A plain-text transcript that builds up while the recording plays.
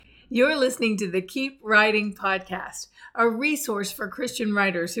You're listening to the Keep Writing Podcast, a resource for Christian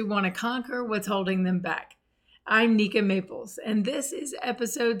writers who want to conquer what's holding them back. I'm Nika Maples, and this is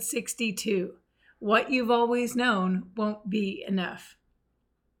episode 62. What you've always known won't be enough.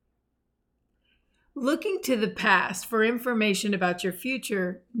 Looking to the past for information about your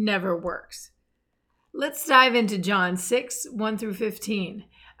future never works. Let's dive into John 6, 1 through 15,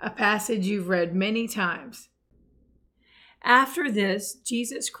 a passage you've read many times. After this,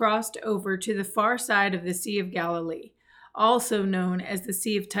 Jesus crossed over to the far side of the Sea of Galilee, also known as the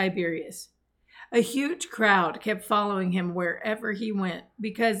Sea of Tiberias. A huge crowd kept following him wherever he went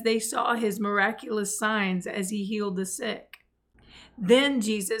because they saw his miraculous signs as he healed the sick. Then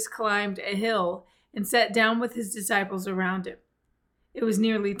Jesus climbed a hill and sat down with his disciples around him. It was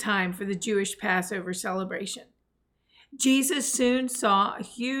nearly time for the Jewish Passover celebration. Jesus soon saw a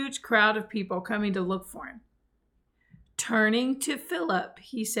huge crowd of people coming to look for him. Turning to Philip,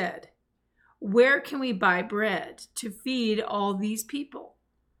 he said, "Where can we buy bread to feed all these people?"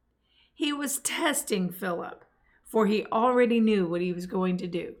 He was testing Philip, for he already knew what he was going to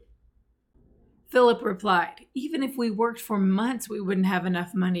do. Philip replied, "Even if we worked for months, we wouldn't have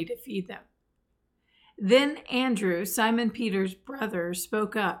enough money to feed them." Then Andrew, Simon Peter's brother,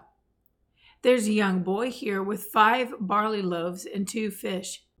 spoke up. "There's a young boy here with 5 barley loaves and 2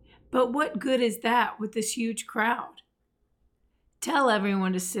 fish. But what good is that with this huge crowd?" "Tell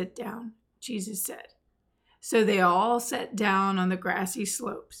everyone to sit down," Jesus said. So they all sat down on the grassy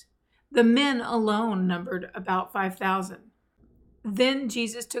slopes. The men alone numbered about 5,000. Then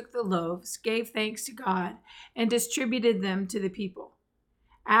Jesus took the loaves, gave thanks to God, and distributed them to the people.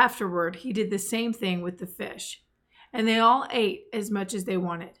 Afterward, he did the same thing with the fish, and they all ate as much as they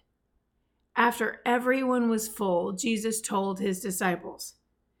wanted. After everyone was full, Jesus told his disciples,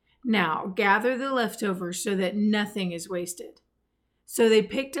 "Now gather the leftovers so that nothing is wasted." So they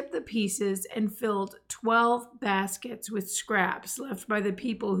picked up the pieces and filled 12 baskets with scraps left by the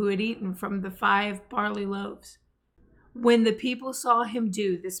people who had eaten from the 5 barley loaves. When the people saw him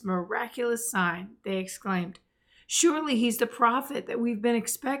do this miraculous sign, they exclaimed, "Surely he's the prophet that we've been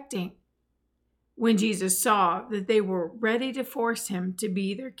expecting." When Jesus saw that they were ready to force him to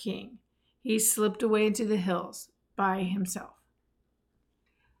be their king, he slipped away into the hills by himself.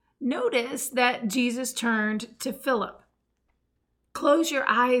 Notice that Jesus turned to Philip. Close your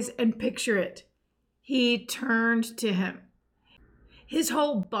eyes and picture it. He turned to him. His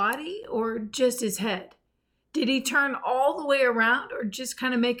whole body or just his head? Did he turn all the way around or just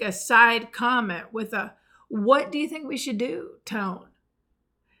kind of make a side comment with a "what do you think we should do" tone?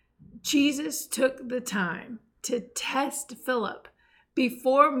 Jesus took the time to test Philip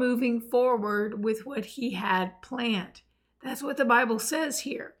before moving forward with what he had planned. That's what the Bible says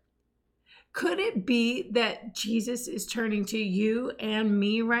here. Could it be that Jesus is turning to you and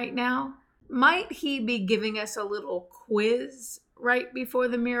me right now? Might he be giving us a little quiz right before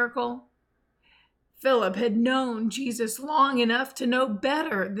the miracle? Philip had known Jesus long enough to know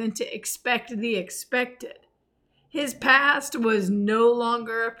better than to expect the expected. His past was no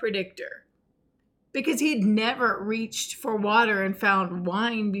longer a predictor because he'd never reached for water and found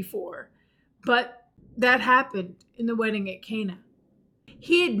wine before. But that happened in the wedding at Cana.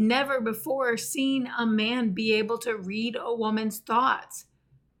 He had never before seen a man be able to read a woman's thoughts,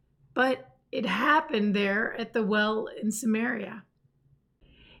 but it happened there at the well in Samaria.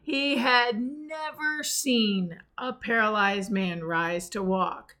 He had never seen a paralyzed man rise to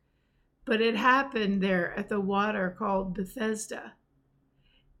walk, but it happened there at the water called Bethesda.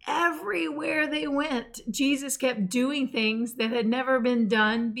 Everywhere they went, Jesus kept doing things that had never been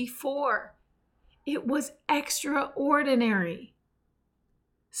done before. It was extraordinary.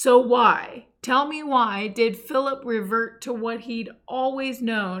 So why? Tell me why did Philip revert to what he'd always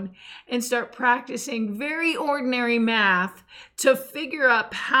known and start practicing very ordinary math to figure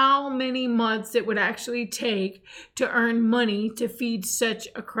out how many months it would actually take to earn money to feed such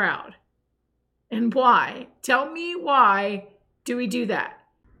a crowd? And why? Tell me why do we do that?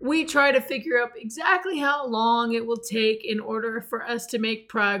 We try to figure out exactly how long it will take in order for us to make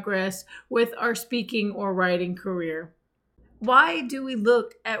progress with our speaking or writing career. Why do we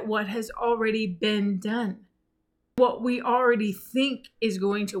look at what has already been done? What we already think is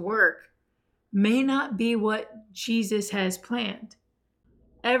going to work may not be what Jesus has planned.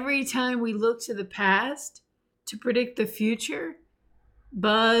 Every time we look to the past to predict the future,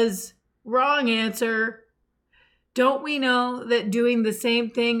 buzz, wrong answer. Don't we know that doing the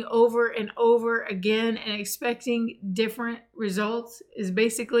same thing over and over again and expecting different results is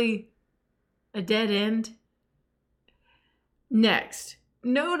basically a dead end? Next,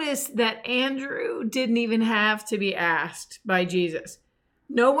 notice that Andrew didn't even have to be asked by Jesus.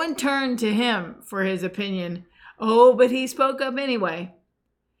 No one turned to him for his opinion. Oh, but he spoke up anyway.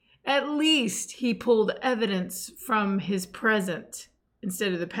 At least he pulled evidence from his present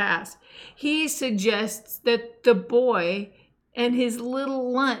instead of the past. He suggests that the boy and his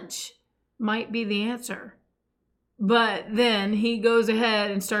little lunch might be the answer. But then he goes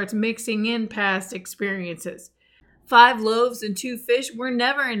ahead and starts mixing in past experiences. 5 loaves and 2 fish were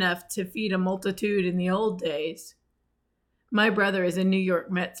never enough to feed a multitude in the old days. My brother is a New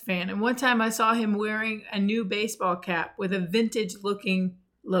York Mets fan, and one time I saw him wearing a new baseball cap with a vintage-looking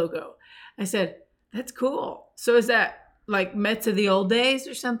logo. I said, "That's cool. So is that like Mets of the old days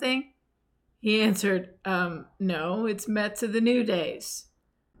or something?" He answered, "No, it's Mets of the new days."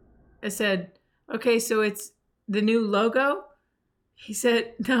 I said, "Okay, so it's the new logo?" He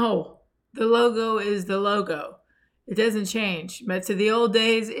said, "No, the logo is the logo. It doesn't change. Mets of the old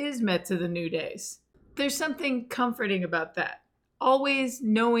days is Mets of the new days." There's something comforting about that. Always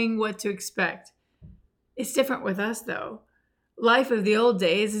knowing what to expect. It's different with us, though. Life of the old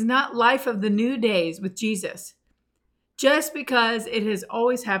days is not life of the new days with Jesus. Just because it has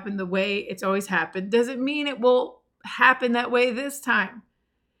always happened the way it's always happened doesn't mean it will happen that way this time.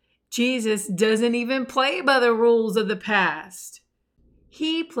 Jesus doesn't even play by the rules of the past.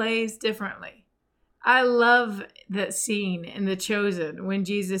 He plays differently. I love that scene in The Chosen when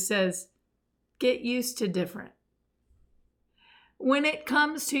Jesus says, "Get used to different." When it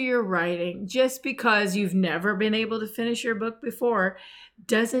comes to your writing, just because you've never been able to finish your book before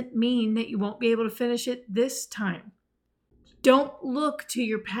doesn't mean that you won't be able to finish it this time. Don't look to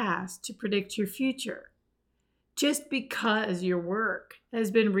your past to predict your future. Just because your work has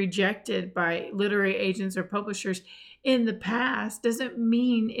been rejected by literary agents or publishers in the past doesn't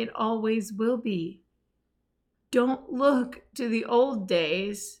mean it always will be. Don't look to the old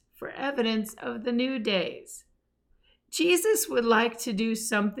days for evidence of the new days. Jesus would like to do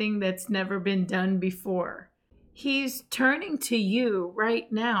something that's never been done before. He's turning to you right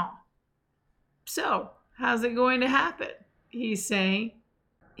now. So, how's it going to happen? He's saying.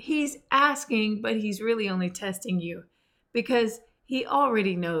 He's asking, but he's really only testing you because he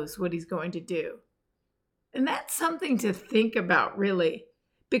already knows what he's going to do. And that's something to think about, really.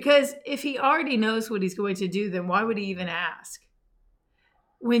 Because if he already knows what he's going to do, then why would he even ask?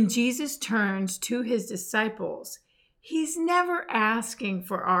 When Jesus turns to his disciples, he's never asking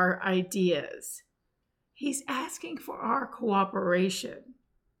for our ideas. He's asking for our cooperation.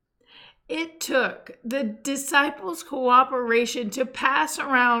 It took the disciples' cooperation to pass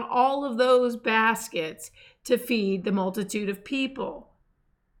around all of those baskets to feed the multitude of people.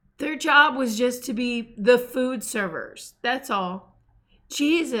 Their job was just to be the food servers. That's all.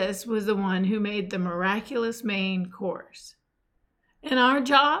 Jesus was the one who made the miraculous main course. And our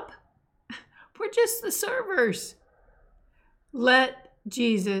job? We're just the servers. Let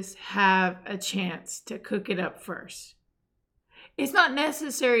Jesus have a chance to cook it up first. It's not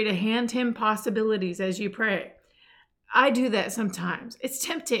necessary to hand him possibilities as you pray. I do that sometimes. It's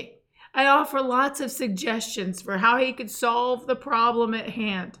tempting. I offer lots of suggestions for how he could solve the problem at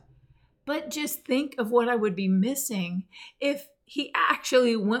hand. But just think of what I would be missing if he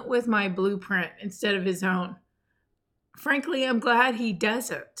actually went with my blueprint instead of his own. Frankly, I'm glad he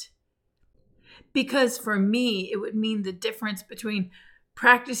doesn't. Because for me, it would mean the difference between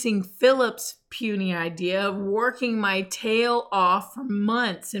practicing Philip's puny idea of working my tail off for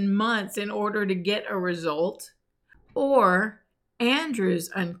months and months in order to get a result, or Andrew's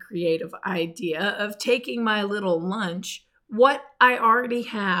uncreative idea of taking my little lunch, what I already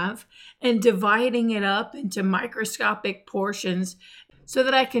have, and dividing it up into microscopic portions so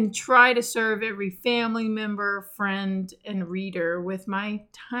that I can try to serve every family member, friend, and reader with my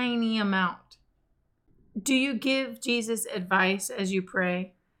tiny amount. Do you give Jesus advice as you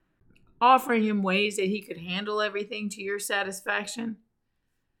pray? Offering him ways that he could handle everything to your satisfaction?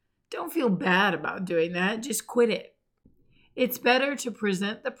 Don't feel bad about doing that. Just quit it. It's better to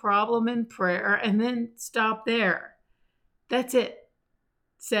present the problem in prayer and then stop there. That's it.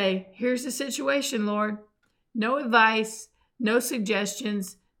 Say, "Here's the situation, Lord. No advice, no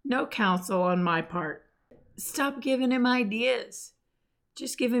suggestions, no counsel on my part." Stop giving him ideas.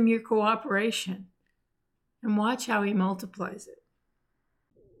 Just give him your cooperation and watch how he multiplies it.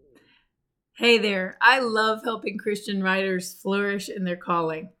 Hey there, I love helping Christian writers flourish in their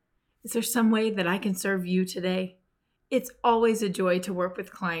calling. Is there some way that I can serve you today? It's always a joy to work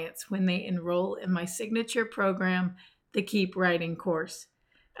with clients when they enroll in my signature program, the Keep Writing course,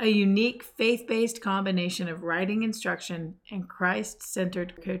 a unique faith-based combination of writing instruction and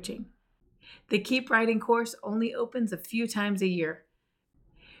Christ-centered coaching. The Keep Writing course only opens a few times a year.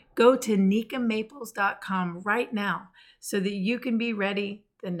 Go to nikamaples.com right now so that you can be ready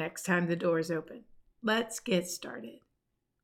the next time the doors open. Let's get started.